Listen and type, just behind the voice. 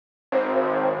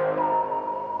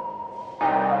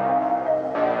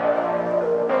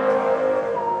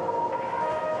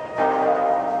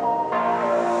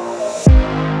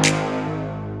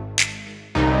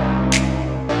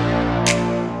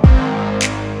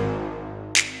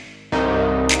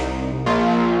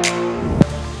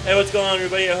what's going on,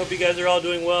 everybody? I hope you guys are all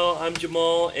doing well. I'm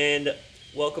Jamal, and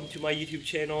welcome to my YouTube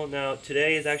channel. Now,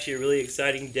 today is actually a really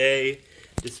exciting day,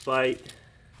 despite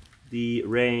the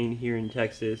rain here in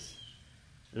Texas.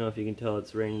 I don't know if you can tell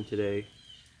it's raining today.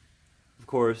 Of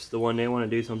course, the one day I want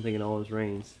to do something, it always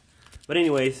rains. But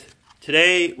anyways,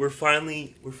 today we're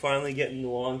finally getting the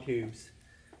long tubes,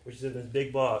 which is in this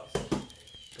big box.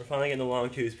 We're finally getting the long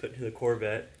tubes put into the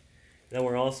Corvette. And then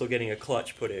we're also getting a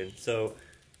clutch put in. So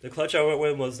the clutch I went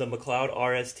with was the McLeod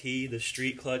RST. The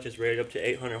street clutch is rated up to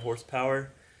 800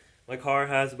 horsepower. My car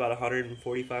has about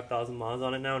 145,000 miles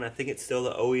on it now, and I think it's still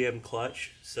the OEM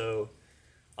clutch. So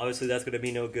obviously that's going to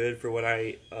be no good for when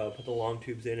I put the long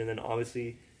tubes in, and then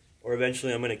obviously, or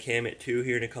eventually I'm going to cam it too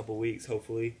here in a couple weeks,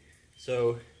 hopefully.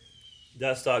 So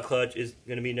that stock clutch is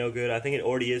going to be no good. I think it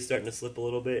already is starting to slip a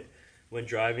little bit when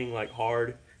driving, like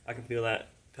hard. I can feel that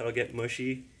pedal get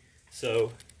mushy.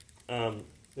 So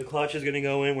the clutch is going to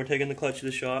go in. We're taking the clutch to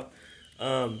the shop.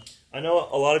 I know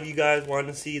a lot of you guys wanted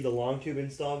to see the long tube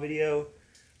install video,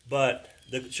 but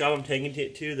the shop I'm taking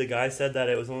it to, the guy said that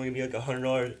it was only going to be like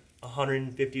 $100,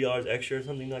 $150 extra or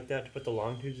something like that to put the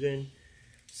long tubes in.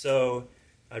 So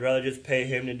I'd rather just pay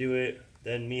him to do it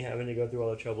than me having to go through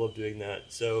all the trouble of doing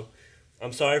that. So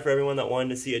I'm sorry for everyone that wanted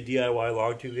to see a DIY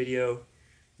long tube video.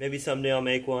 Maybe someday I'll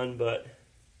make one, but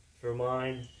for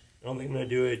mine, I don't think I'm going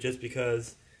to do it just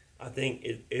because I think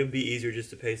it would be easier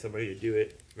just to pay somebody to do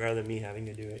it rather than me having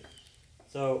to do it.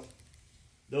 So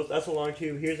that's a long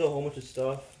tube. Here's a whole bunch of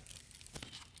stuff.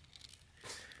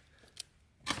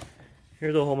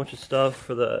 Here's a whole bunch of stuff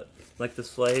for the, like the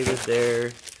slave is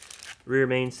there, rear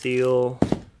main seal,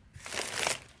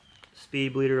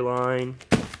 speed bleeder line,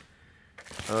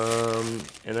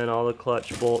 and then all the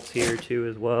clutch bolts here too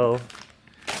as well.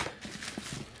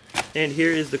 And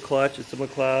here is the clutch. It's a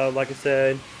McLeod, like I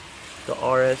said, the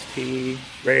RST,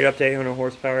 rated up to 800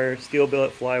 horsepower, steel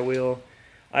billet flywheel.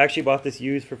 I actually bought this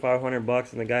used for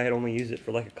 $500, and the guy had only used it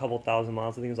for like a couple thousand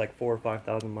miles. I think it was like 4,000 or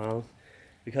 5,000 miles,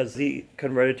 because he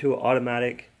converted to an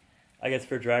automatic, I guess,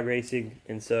 for drag racing,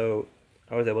 and so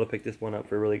I was able to pick this one up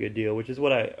for a really good deal, which is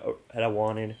what I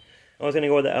wanted. I was going to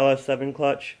go with the LS7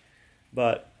 clutch,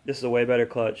 but this is a way better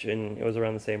clutch, and it was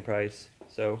around the same price,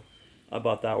 so I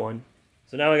bought that one.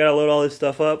 So now I got to load all this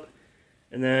stuff up,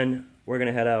 and then we're going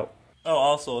to head out. Oh,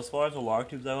 also, as far as the long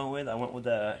tubes I went with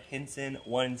the Hinson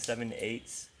 1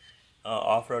 7/8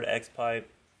 off-road X-pipe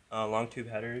long tube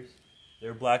headers.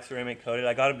 They're black ceramic coated.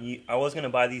 I got them. I was going to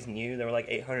buy these new. They were like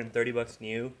 $830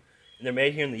 new, and they're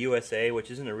made here in the USA,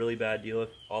 which isn't a really bad deal if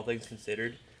all things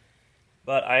considered.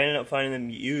 But I ended up finding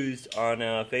them used on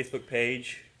a Facebook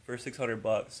page for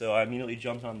 $600, so I immediately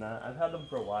jumped on that. I've had them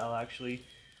for a while, actually.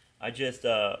 I just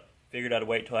figured I'd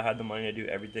wait till I had the money to do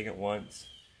everything at once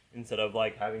instead of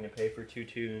like having to pay for 2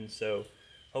 tunes. So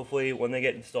hopefully when they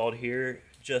get installed here,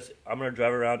 I'm gonna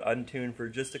drive around untuned for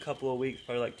just a couple of weeks,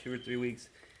 probably like 2 or 3 weeks,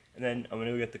 and then I'm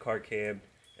gonna go get the car cammed,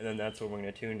 and then that's when we're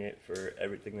gonna tune it for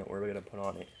everything that we're gonna put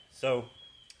on it. So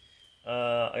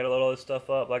I gotta load all this stuff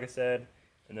up, like I said,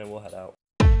 and then we'll head out.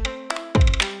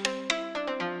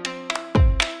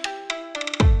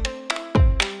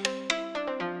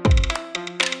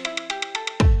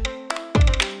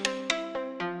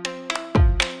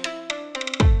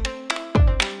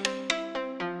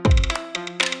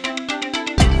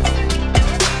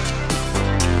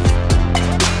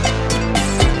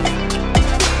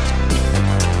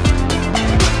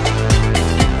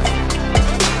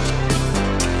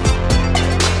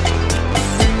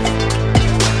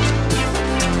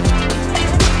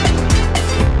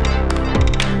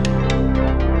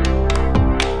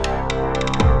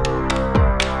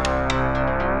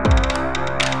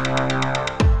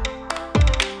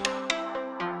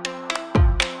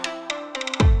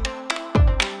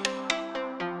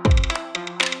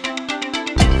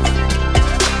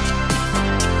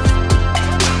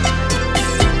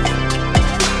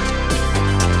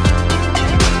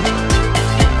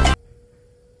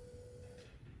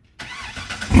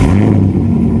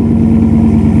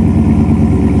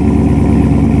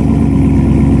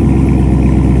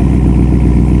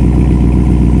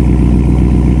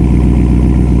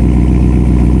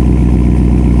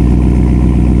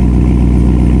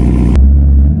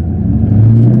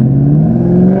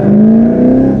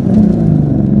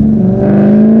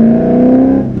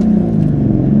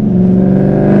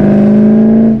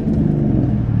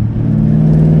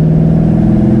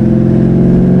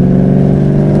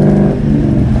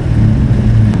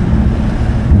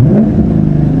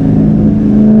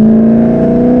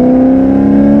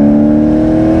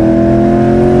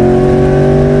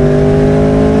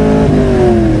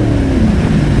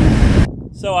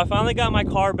 So I finally got my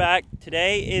car back.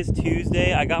 Today is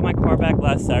Tuesday. I got my car back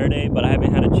last Saturday, but I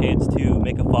haven't had a chance to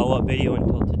make a follow-up video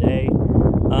until today.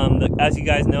 As you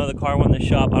guys know, the car went in the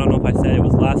shop. I don't know if I said it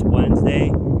was last Wednesday,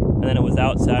 and then it was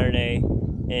out Saturday,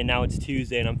 and now it's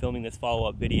Tuesday, and I'm filming this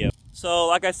follow-up video. So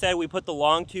like I said, we put the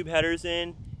long tube headers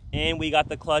in, and we got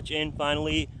the clutch in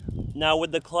finally. Now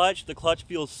with the clutch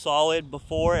feels solid.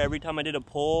 Before, every time I did a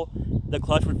pull, the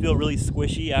clutch would feel really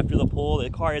squishy after the pull. The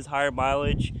car has higher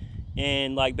mileage,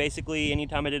 and like basically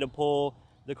anytime I did a pull,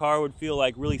 the car would feel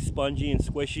like really spongy and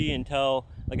squishy until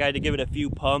like I had to give it a few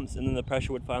pumps, and then the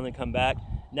pressure would finally come back.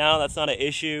 Now that's not an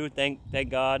issue, thank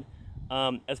God.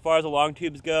 As far as the long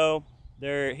tubes go,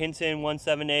 they're Hinson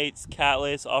 178s,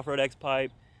 catless, off-road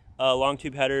X-pipe, long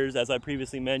tube headers, as I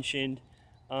previously mentioned.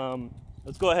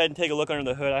 Let's go ahead and take a look under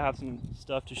the hood. I have some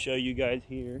stuff to show you guys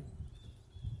here.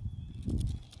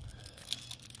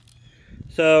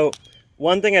 So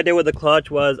one thing I did with the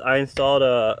clutch was I installed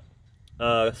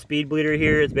a speed bleeder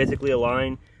here. It's basically a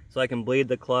line so I can bleed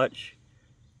the clutch,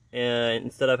 and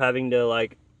instead of having to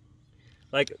like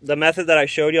the method that I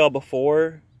showed y'all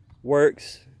before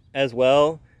works as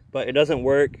well, but it doesn't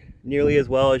work nearly as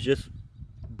well as just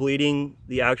bleeding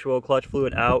the actual clutch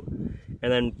fluid out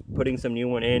and then putting some new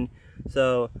one in.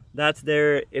 So that's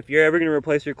there. If you're ever going to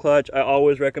replace your clutch, I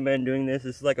always recommend doing this.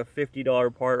 This is like a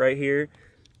 $50 part right here,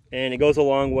 and it goes a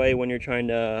long way when you're trying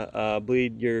to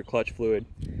bleed your clutch fluid.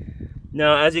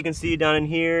 Now, as you can see down in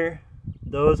here,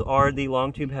 those are the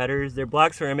long tube headers. They're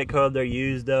black ceramic coated. They're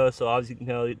used though, so obviously you can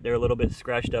tell they're a little bit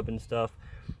scratched up and stuff.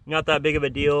 Not that big of a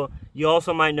deal. You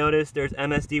also might notice there's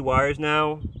MSD wires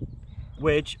now,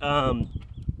 which my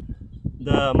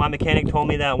mechanic told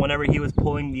me that whenever he was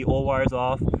pulling the old wires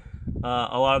off,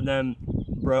 a lot of them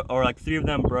broke, or like 3 of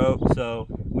them broke. So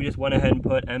we just went ahead and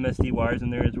put MSD wires in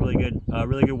there. It's really good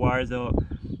wires though.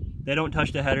 They don't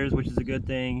touch the headers, which is a good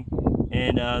thing,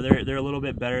 and they're a little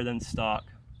bit better than stock.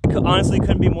 Honestly,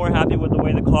 couldn't be more happy with the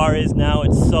way the car is now.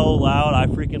 It's so loud. I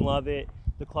freaking love it.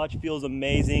 The clutch feels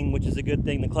amazing, which is a good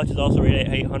thing. The clutch is also rated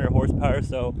at 800 horsepower,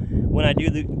 so when I do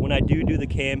the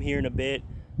cam here in a bit,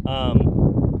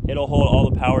 it'll hold all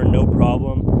the power, no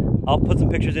problem. I'll put some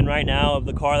pictures in right now of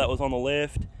the car that was on the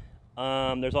lift.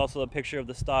 There's also a picture of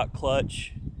the stock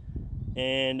clutch,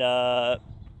 and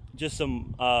just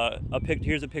some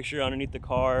here's a picture underneath the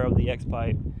car of the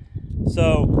X-pipe.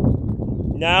 So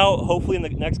now, hopefully in the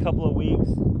next couple of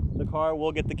weeks, the car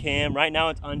will get the cam. Right now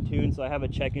it's untuned, so I have a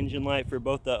check engine light for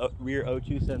both the rear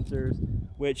O2 sensors,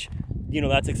 which, you know,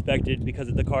 that's expected because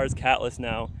the car is catless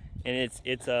now, and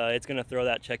it's gonna throw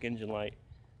that check engine light.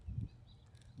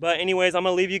 But anyways, I'm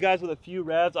gonna leave you guys with a few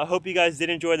revs. I hope you guys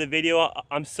did enjoy the video.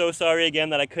 I'm so sorry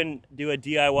again that I couldn't do a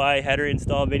DIY header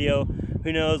install video.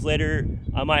 Who knows, later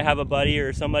I might have a buddy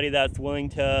or somebody that's willing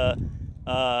to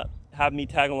have me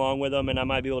tag along with them, and I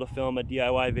might be able to film a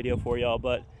DIY video for y'all.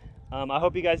 But I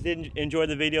hope you guys did enjoy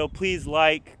the video. Please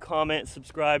like, comment,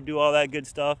 subscribe, do all that good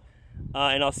stuff,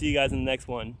 and I'll see you guys in the next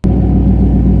one.